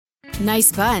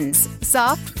Nice buns,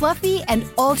 soft, fluffy, and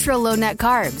ultra-low net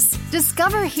carbs.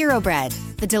 Discover Hero Bread,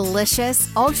 the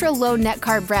delicious, ultra-low net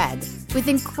carb bread with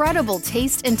incredible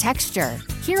taste and texture.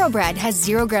 Hero Bread has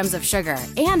 0 grams of sugar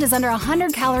and is under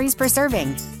 100 calories per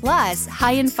serving. Plus,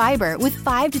 high in fiber with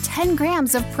 5 to 10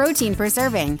 grams of protein per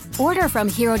serving. Order from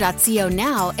hero.co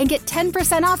now and get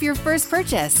 10% off your first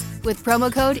purchase with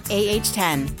promo code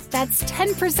AH10. That's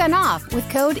 10% off with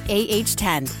code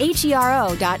AH10.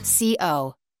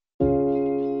 HERO.co.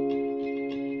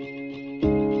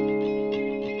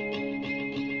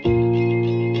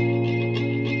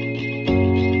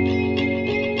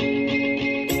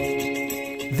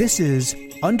 This is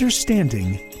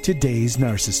Understanding Today's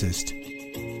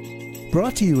Narcissist.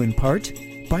 Brought to you in part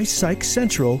by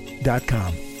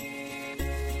PsychCentral.com.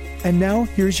 And now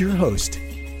here's your host,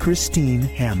 Christine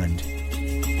Hammond.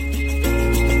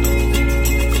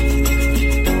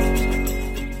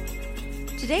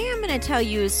 Today I'm going to tell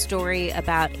you a story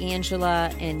about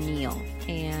Angela and Neil.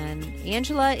 And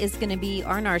Angela is going to be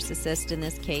our narcissist in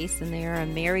this case, and they are a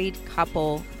married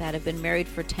couple that have been married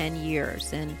for 10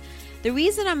 years. And the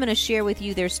reason I'm going to share with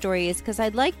you their story is because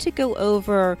I'd like to go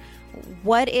over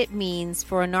what it means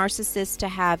for a narcissist to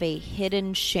have a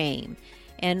hidden shame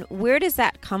and where does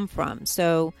that come from.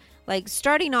 So, like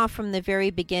starting off from the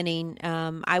very beginning,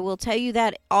 I will tell you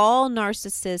that all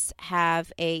narcissists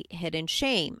have a hidden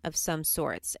shame of some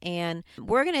sorts. And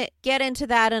we're going to get into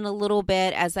that in a little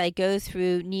bit as I go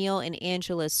through Neil and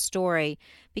Angela's story,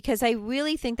 because I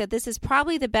really think that this is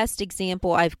probably the best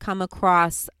example I've come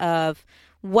across of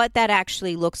what that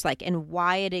actually looks like and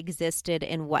why it existed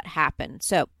and what happened.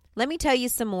 So let me tell you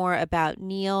some more about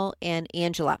Neil and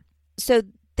Angela. So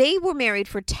they were married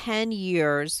for 10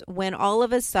 years when all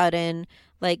of a sudden,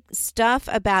 like, stuff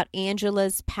about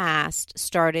Angela's past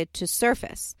started to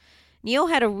surface. Neil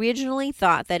had originally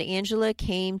thought that Angela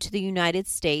came to the United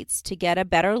States to get a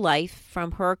better life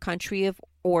from her country of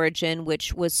origin,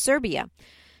 which was Serbia.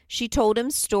 She told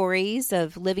him stories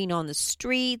of living on the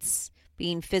streets,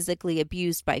 being physically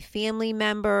abused by family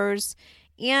members,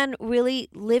 and really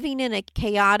living in a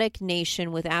chaotic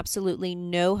nation with absolutely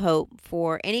no hope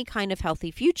for any kind of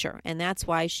healthy future. And that's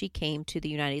why she came to the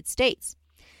United States.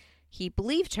 He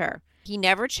believed her. He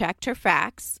never checked her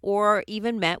facts or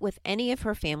even met with any of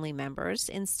her family members.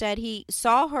 Instead, he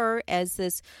saw her as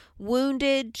this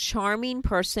wounded, charming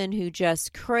person who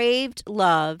just craved,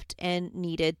 loved, and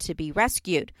needed to be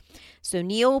rescued. So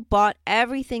Neil bought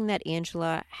everything that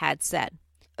Angela had said.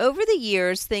 Over the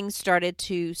years, things started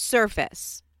to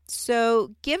surface.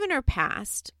 So, given her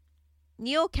past,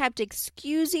 Neil kept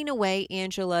excusing away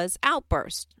Angela's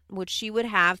outburst, which she would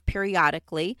have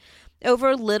periodically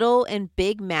over little and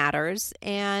big matters,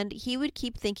 and he would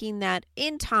keep thinking that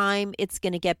in time it's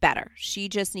going to get better. She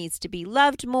just needs to be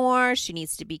loved more, she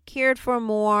needs to be cared for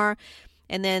more,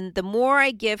 and then the more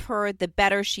I give her, the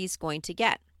better she's going to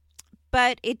get.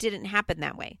 But it didn't happen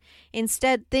that way.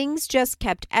 Instead, things just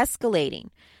kept escalating.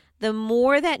 The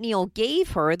more that Neil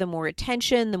gave her, the more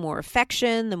attention, the more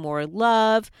affection, the more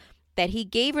love that he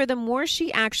gave her, the more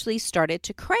she actually started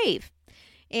to crave.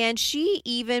 And she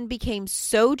even became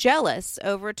so jealous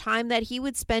over time that he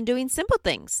would spend doing simple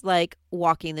things like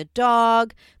walking the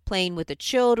dog, playing with the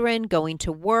children, going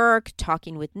to work,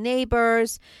 talking with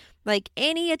neighbors. Like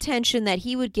any attention that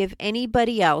he would give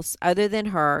anybody else other than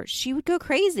her, she would go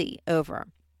crazy over.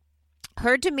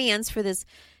 Her demands for this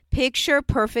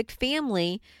picture-perfect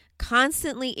family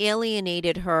constantly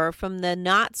alienated her from the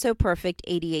not-so-perfect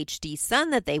ADHD son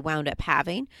that they wound up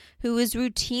having, who was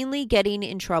routinely getting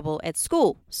in trouble at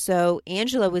school. So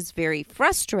Angela was very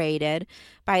frustrated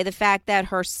by the fact that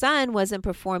her son wasn't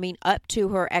performing up to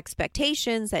her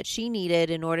expectations that she needed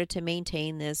in order to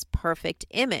maintain this perfect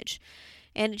image.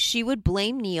 And she would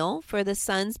blame Neil for the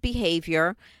son's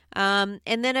behavior. But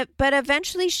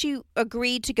eventually she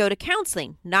agreed to go to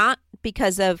counseling, not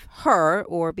because of her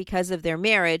or because of their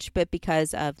marriage, but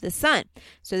because of the son.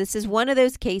 So this is one of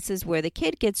those cases where the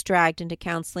kid gets dragged into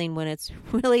counseling when it's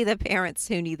really the parents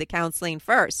who need the counseling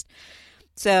first.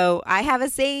 So I have a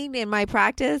saying in my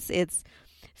practice, it's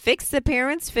fix the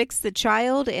parents, fix the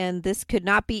child, and this could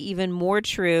not be even more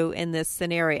true in this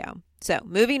scenario. So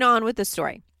moving on with the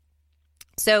story.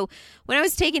 So when I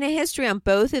was taking a history on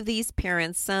both of these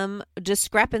parents, some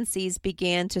discrepancies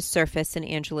began to surface in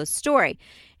Angela's story.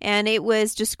 And it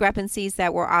was discrepancies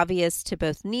that were obvious to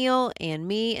both Neil and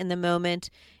me in the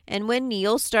moment. And when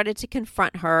Neil started to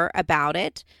confront her about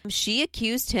it, she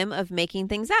accused him of making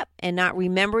things up and not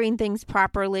remembering things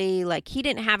properly. Like he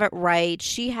didn't have it right.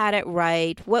 She had it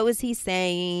right. What was he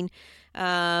saying?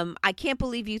 I can't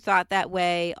believe you thought that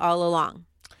way all along.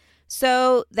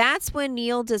 So that's when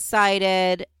Neil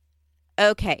decided,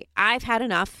 okay, I've had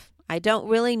enough. I don't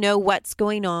really know what's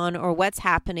going on or what's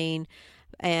happening.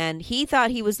 And he thought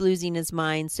he was losing his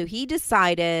mind. So he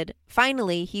decided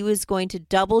finally he was going to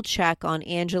double check on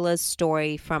Angela's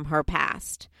story from her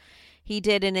past. He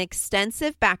did an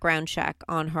extensive background check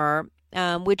on her,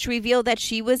 which revealed that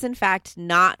she was in fact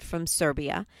not from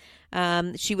Serbia.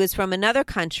 She was from another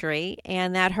country,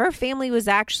 and that her family was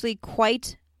actually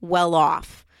quite well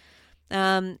off.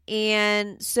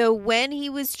 And so when he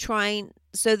was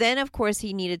then of course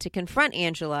he needed to confront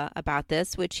Angela about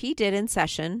this, which he did in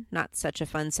session, not such a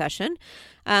fun session,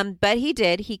 but he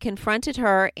did. He confronted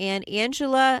her, and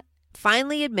Angela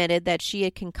finally admitted that she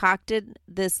had concocted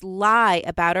this lie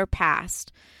about her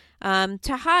past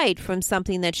to hide from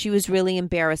something that she was really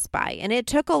embarrassed by. And it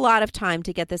took a lot of time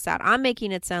to get this out. I'm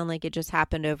making it sound like it just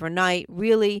happened overnight.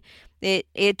 Really,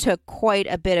 it took quite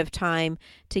a bit of time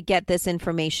to get this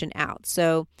information out.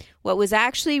 So what was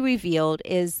actually revealed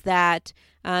is that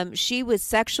she was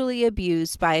sexually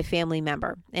abused by a family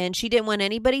member, and she didn't want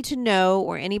anybody to know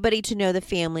or anybody to know the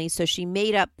family. So she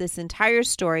made up this entire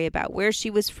story about where she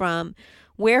was from,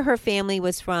 where her family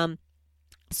was from,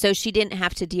 so she didn't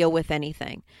have to deal with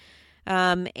anything.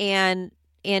 And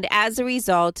as a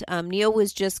result, Neil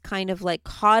was just kind of like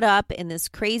caught up in this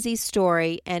crazy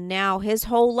story, and now his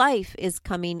whole life is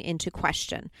coming into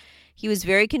question. He was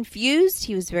very confused.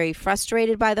 He was very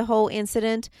frustrated by the whole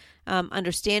incident,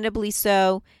 understandably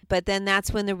so. But then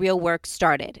that's when the real work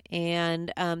started.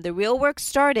 And the real work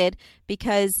started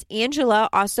because Angela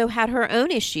also had her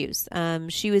own issues.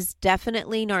 She was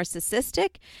definitely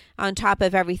narcissistic on top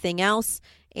of everything else.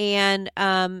 And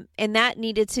that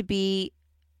needed to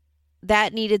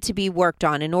be worked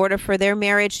on in order for their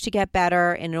marriage to get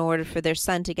better and in order for their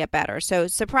son to get better. So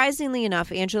surprisingly enough,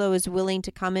 Angela was willing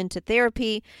to come into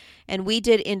therapy, and we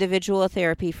did individual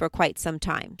therapy for quite some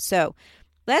time. So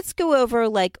let's go over,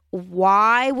 like,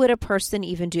 why would a person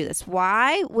even do this?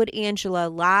 Why would Angela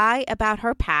lie about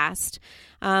her past,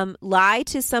 lie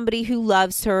to somebody who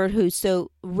loves her, who so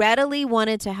readily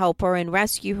wanted to help her and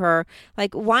rescue her?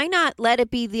 Like, why not let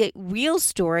it be the real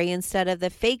story instead of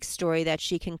the fake story that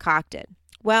she concocted?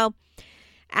 Well,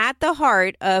 at the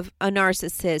heart of a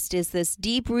narcissist is this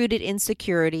deep-rooted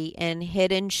insecurity and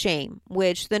hidden shame,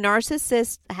 which the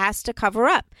narcissist has to cover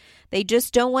up. They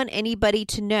just don't want anybody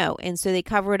to know, and so they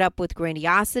cover it up with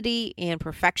grandiosity and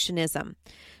perfectionism.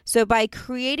 So by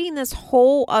creating this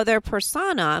whole other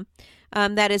persona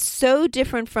that is so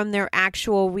different from their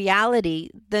actual reality,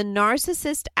 the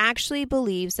narcissist actually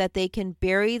believes that they can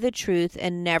bury the truth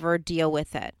and never deal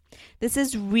with it. This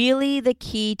is really the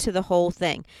key to the whole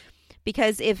thing.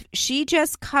 Because if she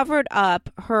just covered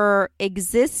up her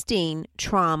existing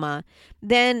trauma,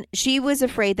 then she was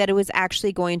afraid that it was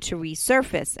actually going to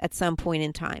resurface at some point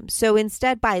in time. So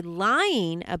instead, by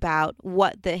lying about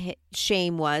what the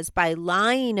shame was, by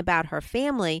lying about her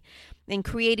family and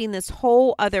creating this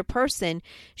whole other person,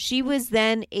 she was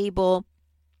then able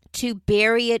to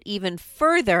bury it even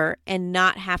further and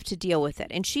not have to deal with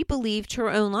it. And she believed her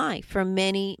own lie for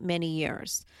many, many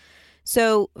years.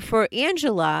 So for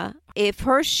Angela, if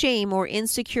her shame or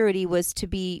insecurity was to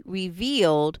be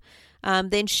revealed,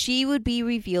 then she would be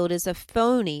revealed as a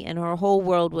phony and her whole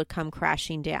world would come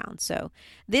crashing down. So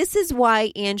this is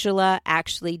why Angela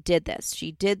actually did this.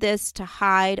 She did this to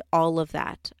hide all of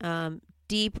that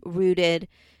deep-rooted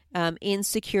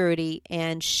insecurity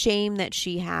and shame that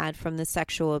she had from the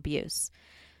sexual abuse.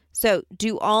 So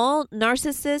do all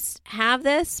narcissists have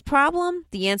this problem?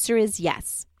 The answer is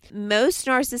yes. Most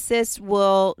narcissists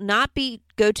will not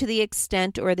go to the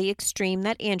extent or the extreme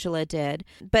that Angela did,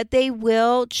 but they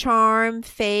will charm,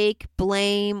 fake,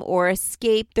 blame, or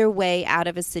escape their way out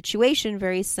of a situation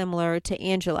very similar to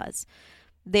Angela's.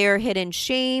 Their hidden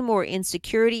shame or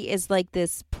insecurity is like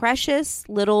this precious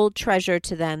little treasure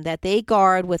to them that they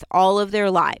guard with all of their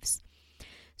lives.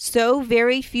 So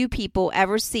very few people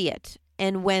ever see it.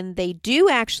 And when they do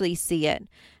actually see it,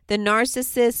 the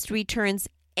narcissist returns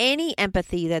any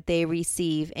empathy that they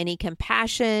receive, any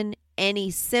compassion, any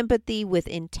sympathy with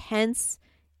intense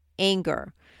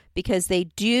anger, because they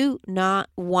do not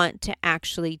want to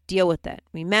actually deal with it.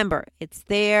 Remember, it's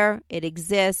there, it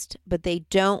exists, but they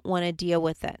don't want to deal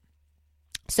with it.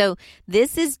 So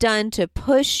this is done to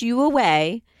push you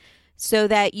away so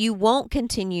that you won't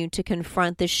continue to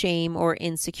confront the shame or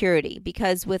insecurity,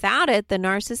 because without it, the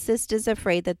narcissist is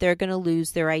afraid that they're going to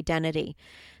lose their identity.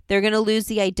 They're going to lose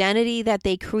the identity that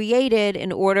they created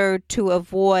in order to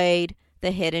avoid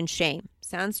the hidden shame.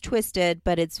 Sounds twisted,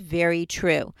 but it's very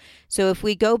true. So if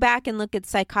we go back and look at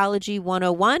Psychology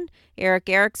 101, Erik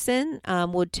Erikson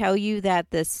would tell you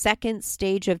that the second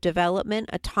stage of development,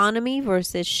 autonomy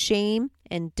versus shame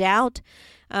and doubt,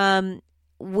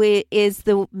 is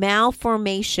the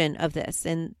malformation of this,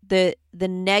 and the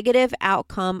negative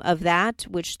outcome of that,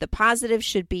 which the positive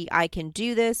should be, I can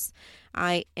do this,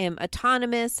 I am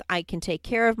autonomous, I can take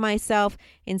care of myself.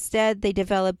 Instead, they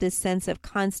develop this sense of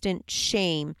constant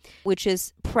shame, which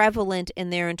is prevalent in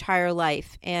their entire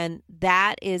life. And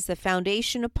that is the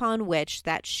foundation upon which,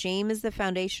 that shame is the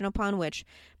foundation upon which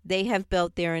they have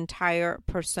built their entire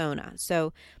persona.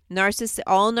 So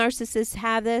all narcissists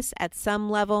have this at some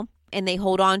level, and they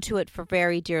hold on to it for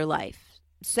very dear life.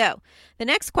 So the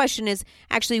next question is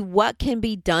actually what can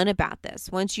be done about this?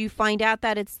 Once you find out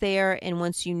that it's there and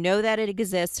once you know that it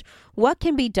exists, what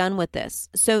can be done with this?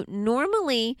 So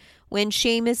normally when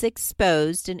shame is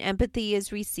exposed and empathy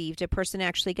is received, a person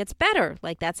actually gets better.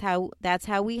 Like that's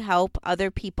how we help other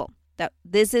people.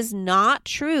 This is not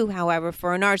true, however,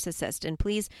 for a narcissist. And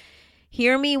please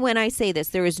hear me when I say this.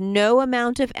 There is no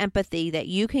amount of empathy that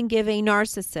you can give a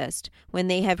narcissist when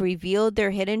they have revealed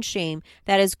their hidden shame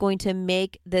that is going to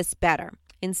make this better.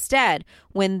 Instead,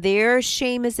 when their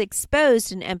shame is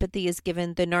exposed and empathy is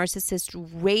given, the narcissist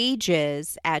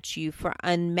rages at you for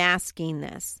unmasking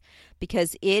this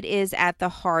because it is at the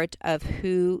heart of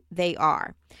who they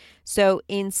are. So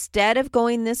instead of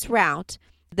going this route,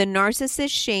 the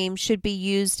narcissist's shame should be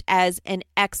used as an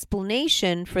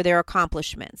explanation for their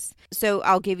accomplishments. So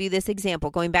I'll give you this example.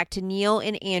 Going back to Neil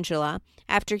and Angela,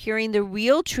 after hearing the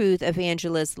real truth of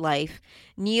Angela's life,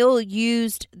 Neil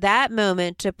used that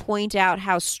moment to point out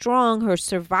how strong her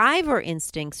survivor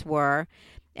instincts were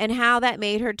and how that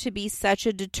made her to be such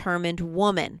a determined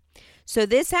woman. So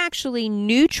this actually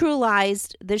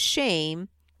neutralized the shame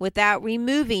without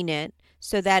removing it,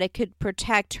 so that it could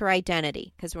protect her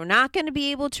identity, because we're not going to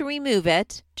be able to remove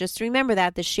it. Just remember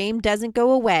that the shame doesn't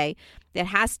go away. It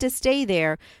has to stay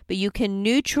there, but you can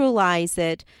neutralize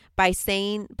it by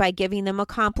giving them a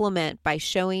compliment, by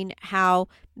showing how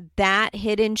that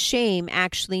hidden shame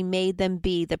actually made them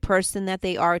be the person that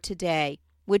they are today,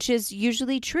 which is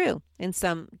usually true in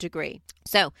some degree.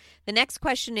 So the next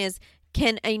question is,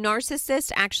 can a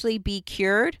narcissist actually be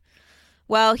cured?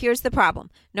 Well, here's the problem.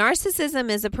 Narcissism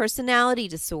is a personality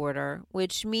disorder,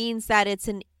 which means that it's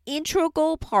an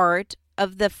integral part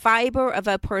of the fiber of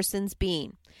a person's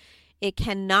being. It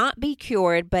cannot be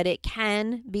cured, but it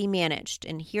can be managed.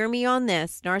 And hear me on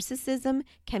this. Narcissism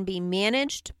can be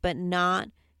managed, but not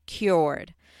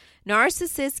cured.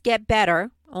 Narcissists get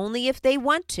better only if they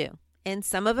want to. And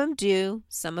some of them do,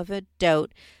 some of them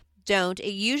don't.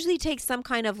 It usually takes some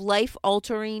kind of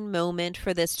life-altering moment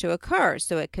for this to occur.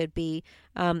 So it could be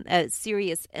a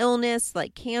serious illness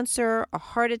like cancer, a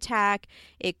heart attack.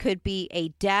 It could be a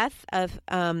death of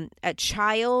a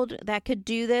child that could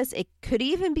do this. It could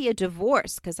even be a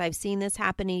divorce, because I've seen this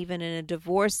happen even in a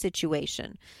divorce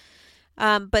situation.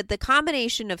 But the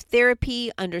combination of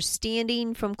therapy,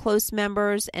 understanding from close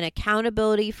members, and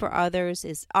accountability for others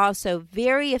is also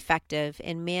very effective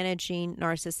in managing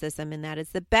narcissism, and that is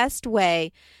the best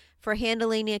way for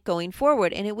handling it going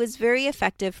forward. And it was very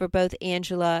effective for both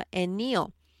Angela and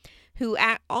Neil, who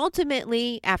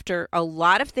ultimately, after a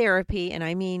lot of therapy, and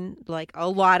I mean like a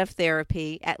lot of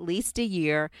therapy, at least a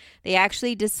year, they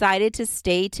actually decided to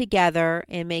stay together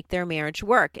and make their marriage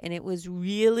work. And it was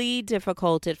really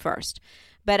difficult at first.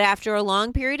 But after a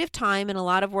long period of time and a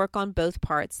lot of work on both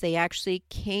parts, they actually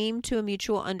came to a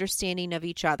mutual understanding of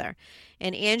each other.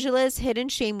 And Angela's hidden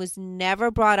shame was never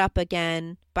brought up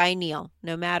again by Neil.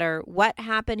 No matter what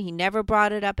happened, he never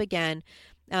brought it up again.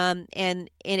 And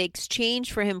in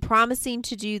exchange for him promising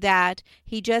to do that,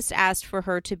 he just asked for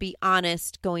her to be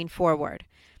honest going forward.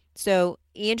 So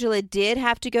Angela did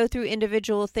have to go through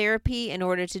individual therapy in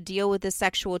order to deal with the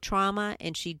sexual trauma,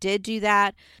 and she did do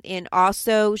that. And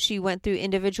also she went through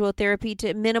individual therapy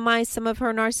to minimize some of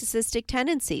her narcissistic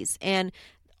tendencies. And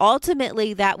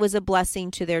ultimately, that was a blessing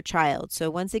to their child.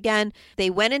 So once again, they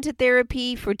went into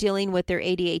therapy for dealing with their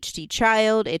ADHD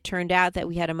child. It turned out that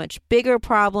we had a much bigger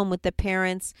problem with the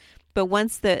parents. But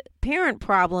once the parent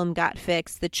problem got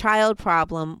fixed, the child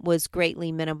problem was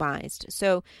greatly minimized.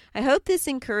 So I hope this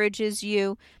encourages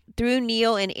you. Through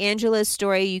Neil and Angela's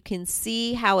story, you can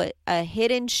see how a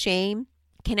hidden shame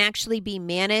can actually be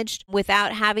managed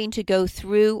without having to go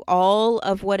through all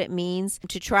of what it means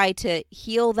to try to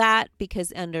heal that,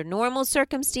 because under normal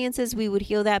circumstances, we would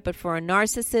heal that. But for a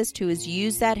narcissist who has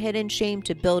used that hidden shame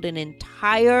to build an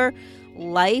entire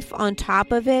life on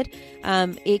top of it,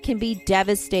 it can be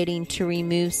devastating to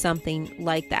remove something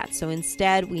like that. So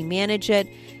instead, we manage it,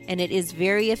 and it is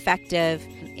very effective,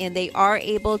 and they are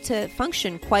able to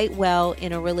function quite well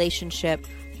in a relationship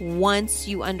once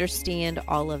you understand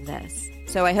all of this.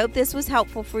 So I hope this was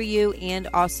helpful for you and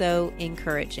also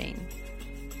encouraging.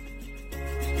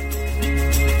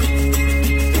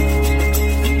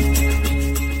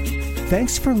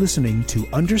 Thanks for listening to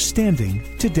Understanding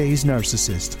Today's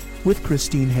Narcissist with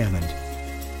Christine Hammond.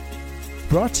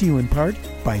 Brought to you in part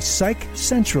by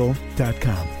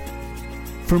PsychCentral.com.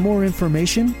 For more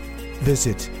information,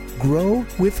 visit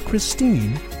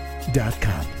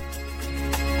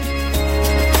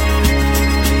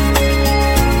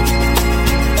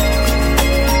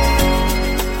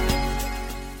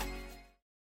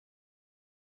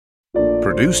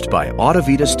Produced by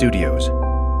Audavita Studios.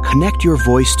 Connect your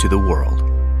voice to the world.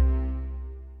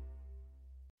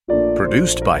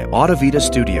 Produced by Audavita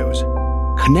Studios.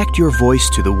 Connect your voice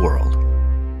to the world.